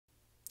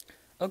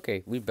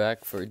Okay, we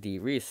back for the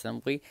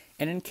reassembly,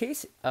 and in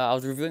case I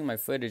was reviewing my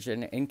footage,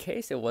 and in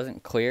case it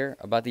wasn't clear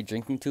about the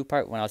drinking tube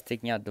part when I was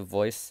taking out the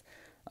voice,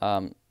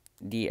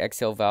 the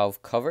exhale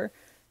valve cover,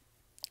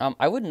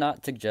 I would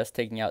not suggest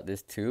taking out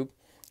this tube,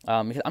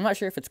 because I'm not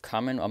sure if it's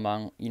common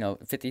among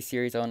 50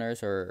 series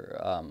owners or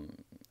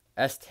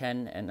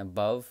S10 and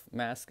above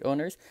mask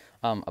owners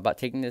about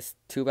taking this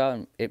tube out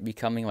and it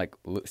becoming like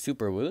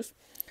super loose,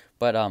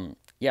 but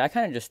yeah, I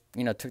kind of just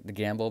took the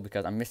gamble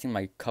because I'm missing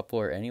my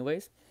coupler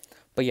anyways.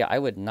 But yeah, I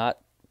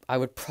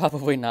would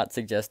probably not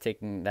suggest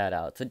taking that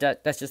out. So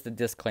that's just a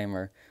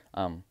disclaimer.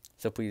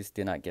 So please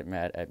do not get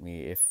mad at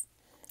me if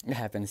it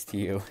happens to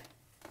you.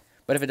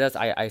 But if it does,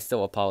 I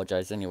still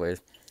apologize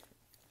anyways.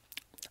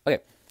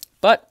 Okay,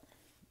 but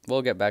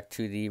we'll get back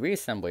to the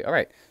reassembly. All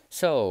right,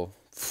 so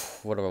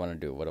what do I want to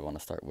do? What do I want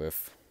to start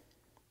with?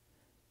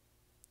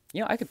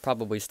 I could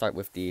probably start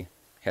with the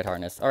head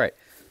harness. All right,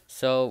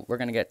 so we're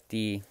going to get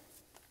the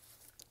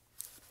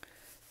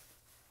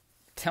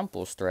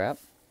temple strap.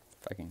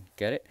 If I can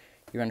get it,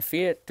 you're going to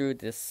feed it through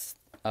this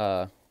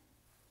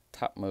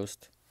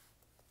topmost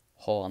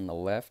hole on the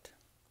left,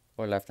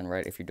 or left and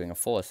right if you're doing a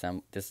full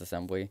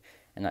disassembly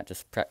and not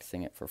just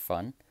practicing it for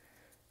fun.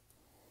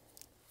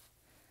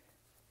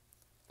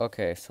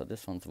 Okay, so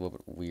this one's a little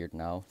bit weird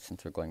now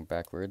since we're going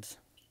backwards.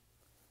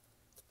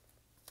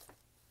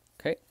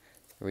 Okay,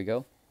 here we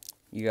go.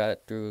 You got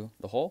it through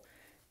the hole,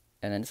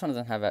 and then this one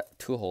doesn't have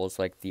two holes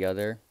like the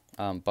other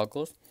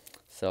buckles,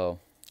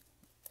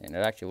 and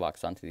it actually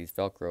locks onto these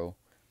Velcro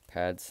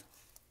pads.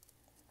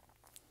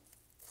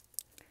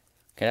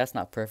 Okay, that's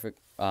not perfect,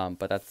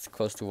 but that's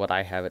close to what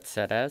I have it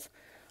set as.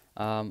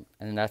 And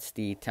that's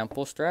the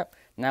temple strap.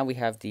 Now we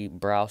have the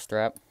brow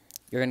strap.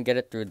 You're going to get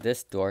it through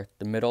this door,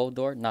 the middle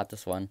door, not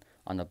this one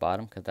on the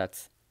bottom, because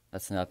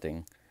that's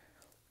nothing.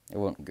 It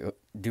won't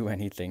do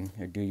anything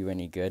or do you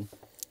any good.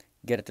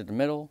 Get it to the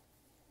middle,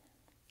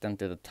 then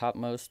to the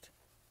topmost.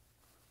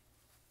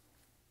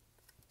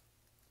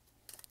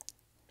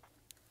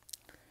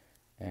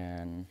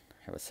 And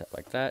have it set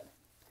like that.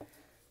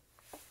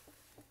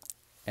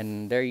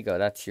 And there you go,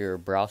 that's your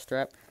brow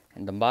strap.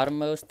 And the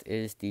bottommost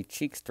is the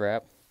cheek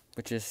strap,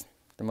 which is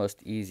the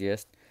most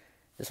easiest.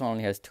 This one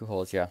only has two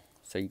holes, yeah.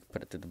 So you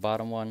put it to the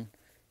bottom one,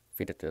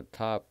 feed it to the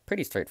top.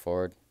 Pretty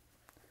straightforward.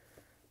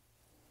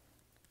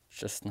 It's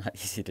just not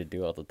easy to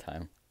do all the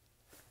time.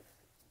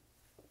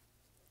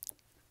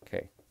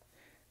 Okay,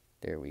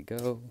 there we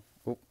go.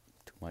 Oh,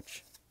 too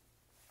much.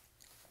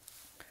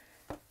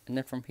 And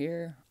then from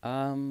here,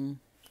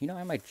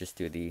 I might just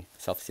do the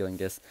self-sealing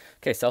disc.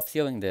 Okay,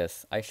 self-sealing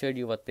disc. I showed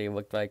you what they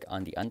looked like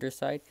on the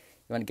underside.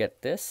 You want to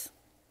get this.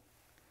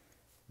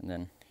 And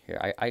then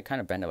here, I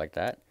kind of bend it like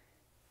that.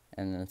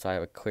 And then so I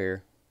have a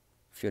clear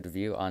field of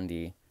view on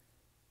the,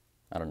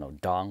 I don't know,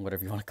 dong,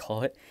 whatever you want to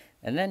call it.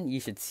 And then you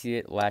should see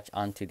it latch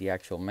onto the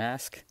actual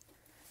mask.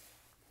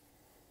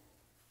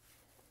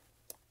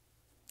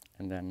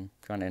 And then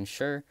if you want to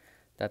ensure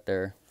that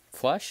they're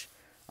flush,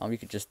 you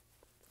could just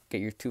get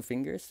your two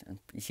fingers and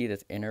you see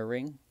this inner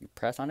ring, you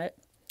press on it,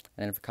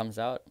 and then if it comes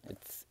out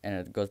and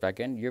it goes back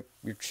in, you're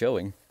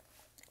chilling.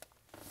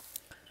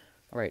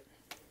 All right,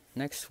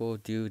 next we'll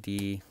do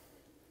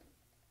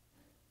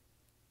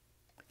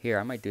here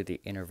I might do the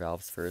inner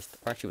valves first,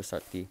 or actually we'll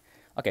start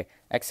okay,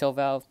 exhale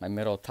valve, my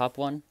middle top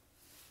one.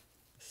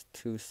 It's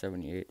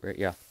 278, right?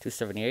 Yeah,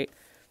 278.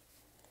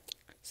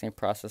 Same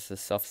process as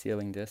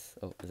self-sealing this.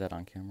 Oh, is that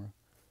on camera?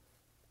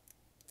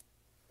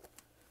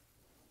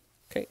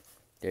 Okay,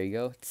 there you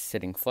go. It's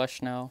sitting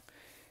flush now.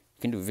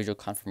 You can do visual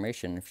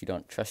confirmation if you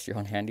don't trust your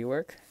own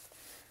handiwork.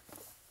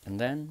 And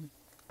then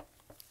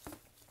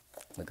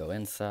we'll go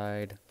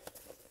inside.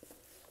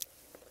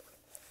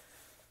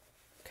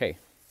 Okay,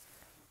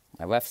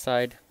 my left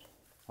side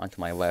onto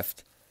my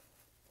left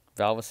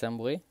valve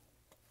assembly.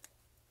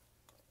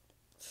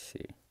 Let's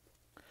see.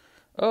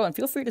 Oh, and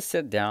feel free to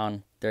sit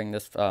down during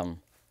this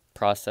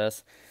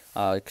process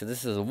because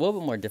this is a little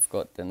bit more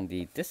difficult than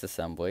the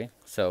disassembly.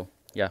 So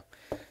yeah,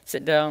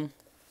 sit down.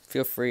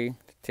 Feel free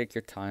to take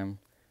your time,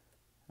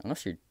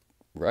 unless you're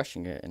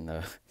rushing it in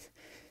the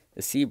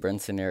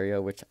Sebring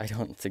scenario, which I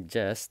don't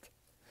suggest.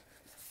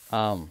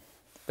 But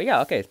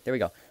yeah, okay, there we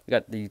go. We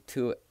got the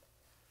two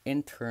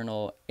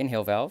internal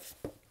inhale valves,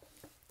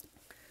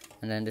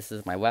 and then this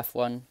is my left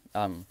one,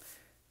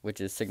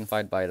 which is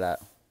signified by that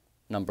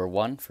number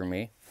 1 for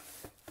me.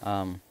 You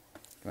want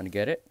to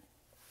get it?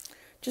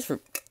 Just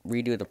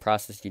redo the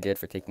process you did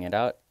for taking it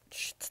out.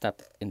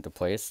 Step into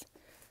place.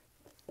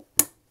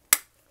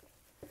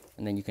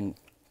 And then you can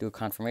do a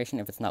confirmation.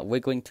 If it's not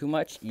wiggling too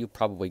much, you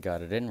probably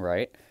got it in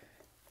right.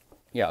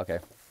 Yeah, okay.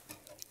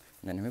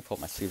 And then let me pull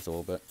up my sleeves a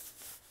little bit.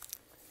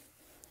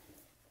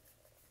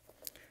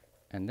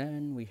 And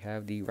then we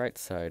have the right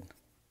side.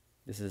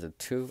 This is a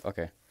 2.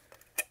 Okay.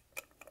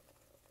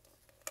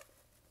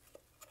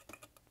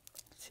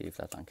 Let's see if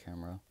that's on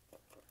camera.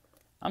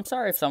 I'm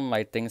sorry if some of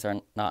my things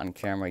are not on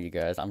camera, you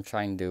guys. I'm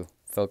trying to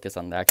focus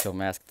on the actual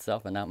mask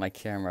itself and not my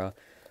camera.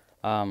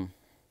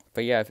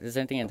 But yeah, if there's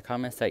anything in the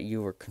comments that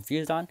you were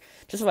confused on,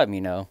 just let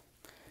me know.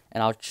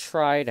 And I'll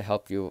try to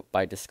help you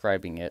by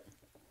describing it.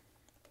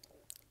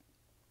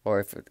 Or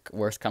if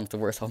worst comes to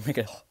worst, I'll make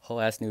a whole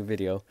ass new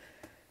video.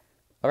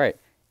 Alright,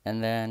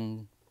 and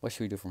then what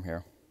should we do from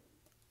here?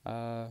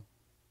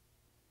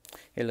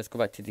 Hey, let's go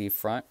back to the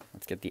front.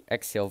 Let's get the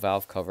exhale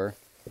valve cover.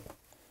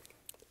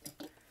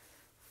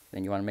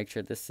 Then you want to make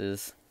sure this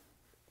is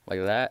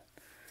like that.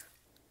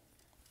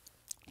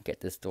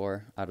 Get this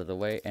door out of the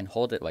way and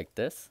hold it like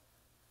this.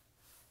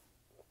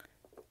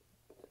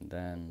 And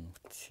then,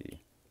 let's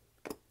see.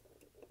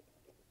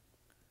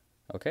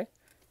 Okay,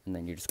 and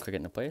then you just click it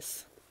into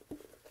place.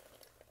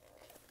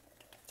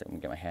 So I'm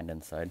gonna get my hand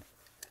inside.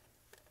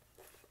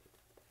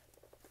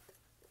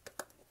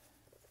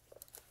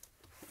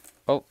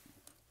 Oh,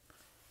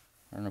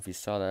 I don't know if you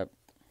saw that,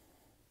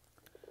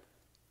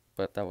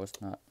 but that was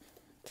not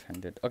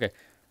intended. Okay.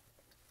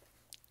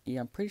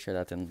 Yeah, I'm pretty sure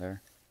that's in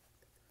there.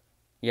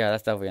 Yeah,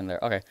 that's definitely in there.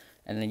 Okay,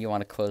 and then you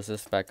want to close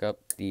this back up.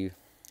 I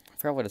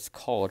forgot what it's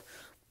called,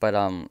 but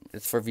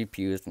it's for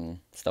VPUs and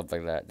stuff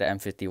like that. The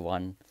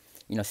M51,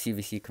 you know,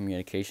 CVC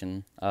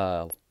communication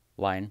line.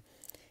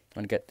 You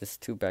want to get this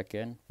tube back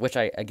in, which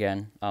I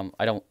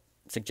don't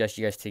suggest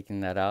you guys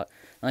taking that out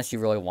unless you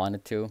really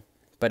wanted to,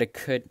 but it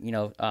could, you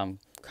know,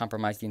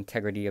 compromise the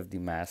integrity of the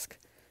mask.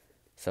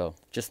 So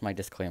just my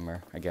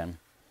disclaimer again.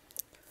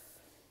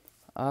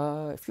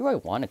 If you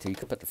really wanted to, you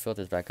could put the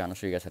filters back on. I'll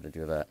show you guys how to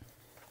do that.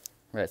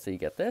 Right, so you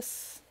get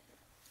this,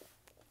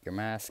 your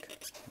mask.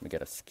 Let me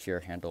get a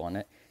secure handle on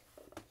it.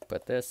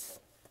 Put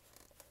this,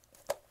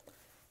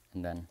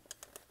 and then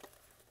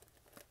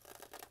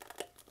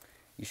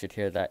you should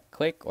hear that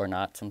click or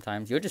not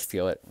sometimes. You'll just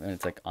feel it when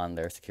it's like on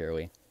there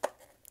securely.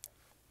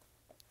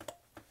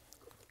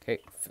 Okay,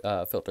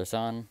 filters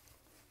on.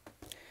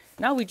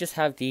 Now we just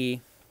have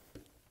the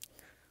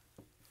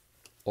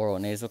oral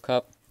nasal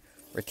cup,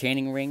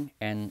 retaining ring,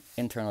 and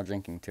internal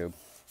drinking tube.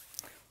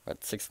 We're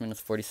at 6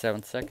 minutes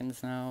 47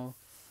 seconds now.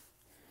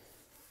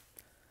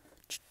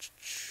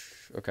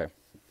 Okay.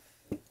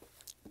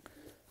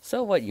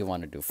 So what you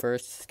want to do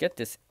first is get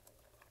this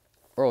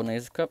oral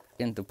nasal cup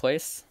into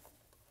place.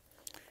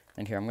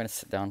 And here, I'm going to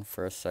sit down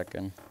for a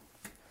second.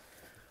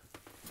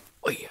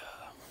 Oh yeah.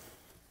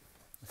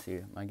 Let's see,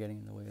 am I getting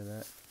in the way of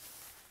that?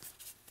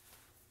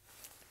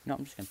 No,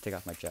 I'm just going to take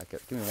off my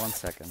jacket. Give me 1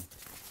 second.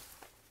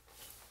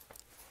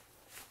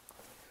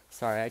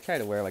 Sorry, I try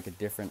to wear like a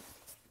different,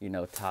 you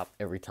know, top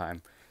every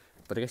time.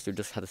 But I guess you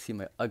just have to see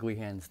my ugly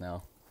hands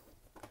now.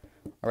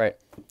 Alright,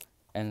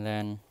 and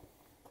then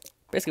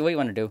basically what you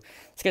want to do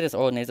is get this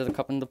oral nasal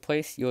cup into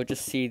place. You'll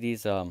just see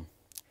these, I'm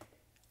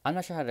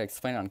not sure how to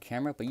explain it on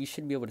camera, but you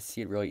should be able to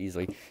see it really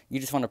easily. You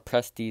just want to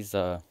press these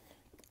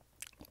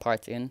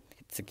parts in,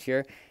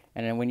 secure,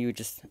 and then when you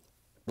just,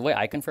 the way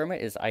I confirm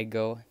it is I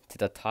go to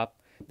the top,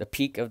 the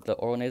peak of the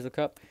oral nasal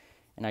cup,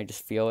 and I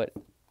just feel it.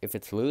 If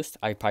it's loose,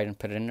 I probably didn't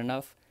put it in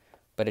enough.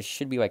 But it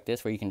should be like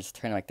this, where you can just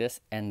turn it like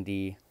this, and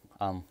the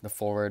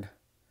forward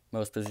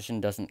most position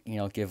doesn't, you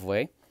know, give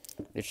way.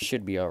 It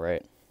should be all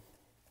right.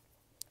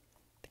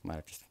 I think I might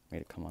have just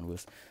made it come on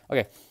loose.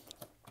 Okay,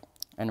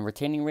 and the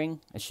retaining ring,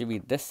 it should be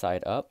this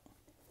side up.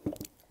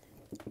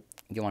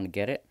 You want to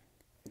get it,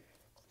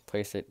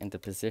 place it into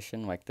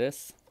position like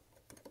this,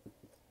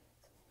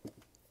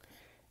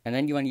 and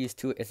then you want to use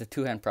it's a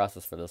two-hand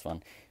process for this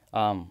one,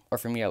 or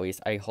for me at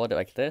least. I hold it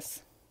like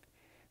this,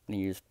 and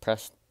you just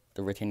press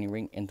the retaining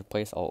ring into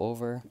place all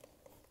over.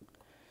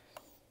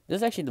 This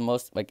is actually the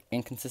most like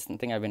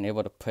inconsistent thing I've been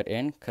able to put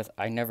in, because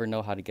I never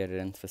know how to get it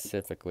in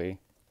specifically.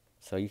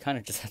 So you kind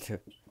of just have to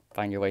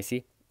find your way.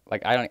 See,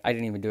 like I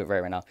didn't even do it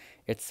right now.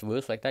 It's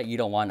loose like that. You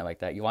don't want it like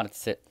that. You want it to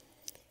sit.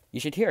 You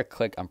should hear a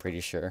click, I'm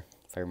pretty sure,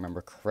 if I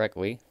remember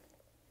correctly.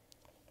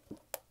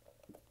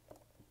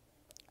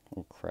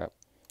 Oh crap!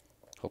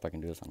 Hope I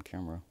can do this on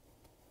camera.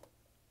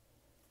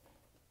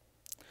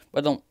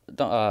 But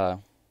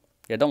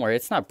yeah, don't worry,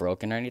 it's not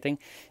broken or anything.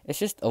 It's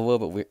just a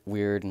little bit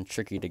weird and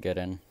tricky to get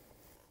in.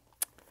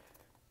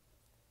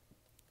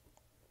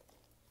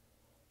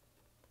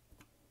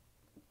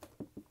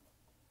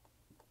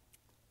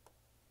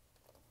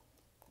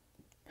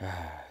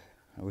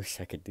 I wish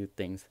I could do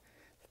things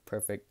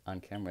perfect on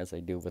camera as I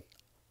do with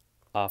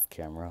off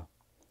camera.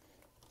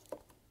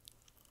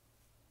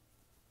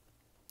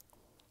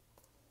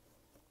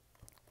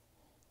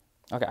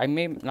 Okay, I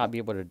may not be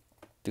able to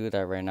do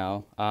that right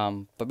now.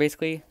 But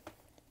basically,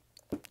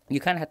 you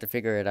kind of have to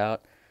figure it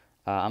out.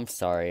 I'm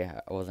sorry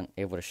I wasn't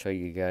able to show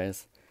you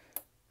guys,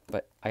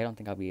 but I don't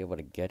think I'll be able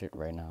to get it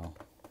right now.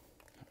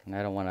 And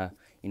I don't want to,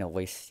 you know,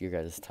 waste your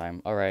guys'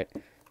 time. Alright,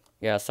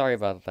 yeah, sorry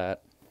about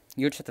that.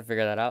 You just have to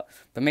figure that out.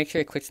 But make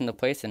sure it clicks into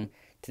place, and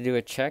to do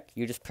a check,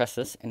 you just press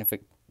this, and if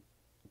it...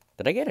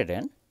 Did I get it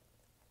in?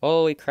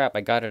 Holy crap,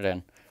 I got it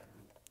in.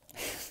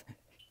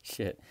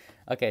 Shit.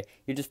 Okay,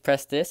 you just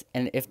press this,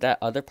 and if that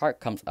other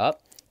part comes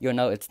up, you'll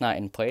know it's not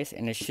in place,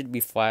 and it should be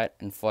flat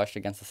and flush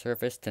against the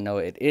surface to know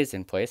it is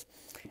in place.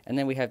 And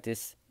then we have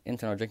this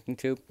internal drinking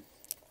tube.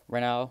 Right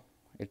now,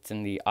 it's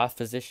in the off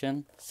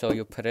position, so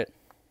you'll put it...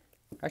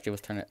 Actually,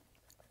 let's turn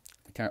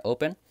it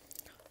open,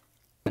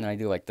 and then I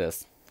do like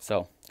this.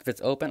 So, if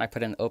it's open, I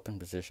put it in the open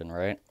position,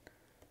 right?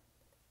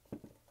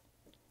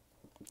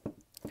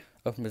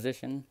 open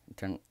position,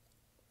 turn it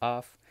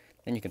off.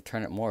 Then you can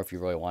turn it more if you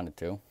really wanted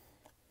to.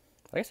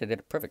 I guess I did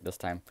it perfect this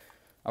time.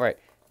 Alright,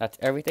 that's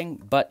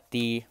everything but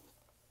the...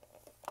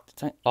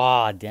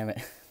 Ah, damn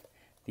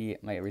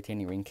it. My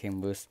retaining ring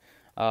came loose.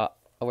 I'll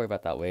worry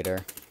about that later.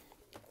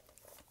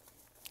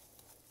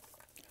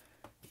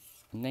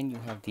 And then you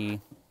have the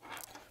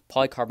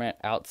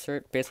polycarbonate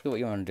outsert. Basically what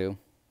you want to do.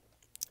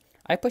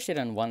 I push it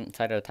on one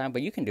side at a time,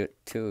 but you can do it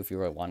too if you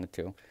really wanted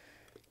to.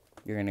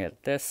 You're going to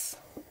get this.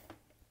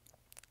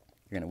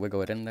 You're going to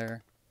wiggle it in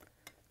there.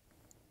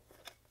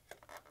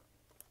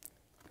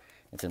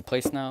 It's in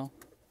place now.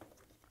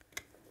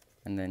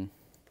 And then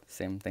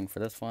same thing for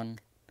this one.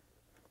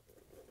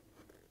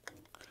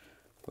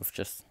 With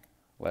just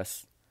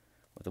with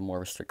a more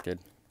restricted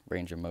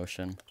range of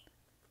motion.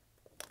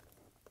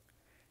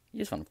 You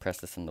just want to press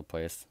this into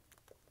place.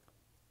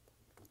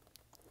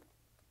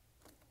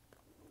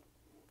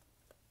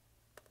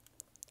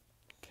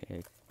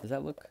 Okay, does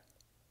that look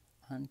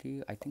onto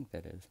you? I think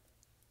that is.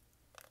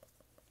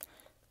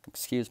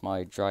 Excuse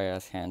my dry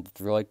ass hand.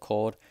 It's really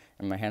cold,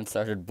 and my hand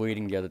started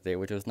bleeding the other day,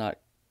 which was not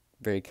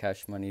very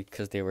cash money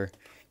because they were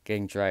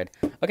getting dried.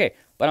 Okay,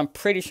 but I'm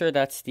pretty sure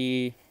that's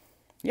the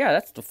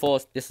full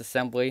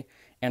disassembly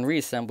and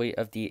reassembly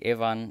of the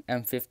Avon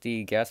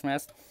M50 gas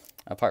mask,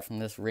 apart from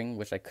this ring,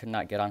 which I could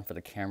not get on for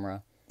the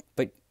camera.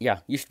 But yeah,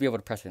 you should be able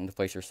to press it into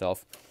place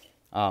yourself.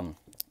 And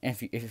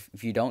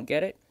if you don't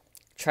get it,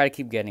 try to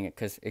keep getting it,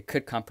 because it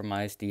could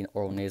compromise the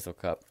oral nasal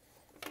cup.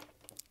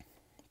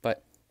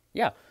 But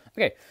yeah,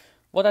 okay.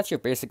 Well, that's your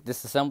basic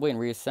disassembly and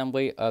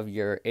reassembly of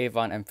your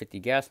Avon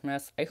M50 gas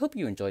mask. I hope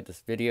you enjoyed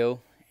this video.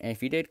 And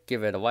if you did,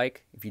 give it a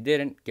like. If you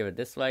didn't, give it a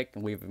dislike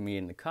and leave me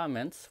in the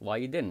comments why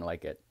you didn't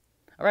like it.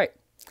 Alright.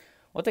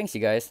 Well, thanks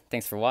you guys.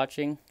 Thanks for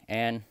watching.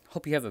 And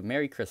hope you have a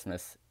Merry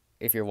Christmas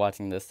if you're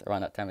watching this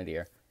around that time of the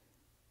year.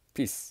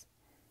 Peace.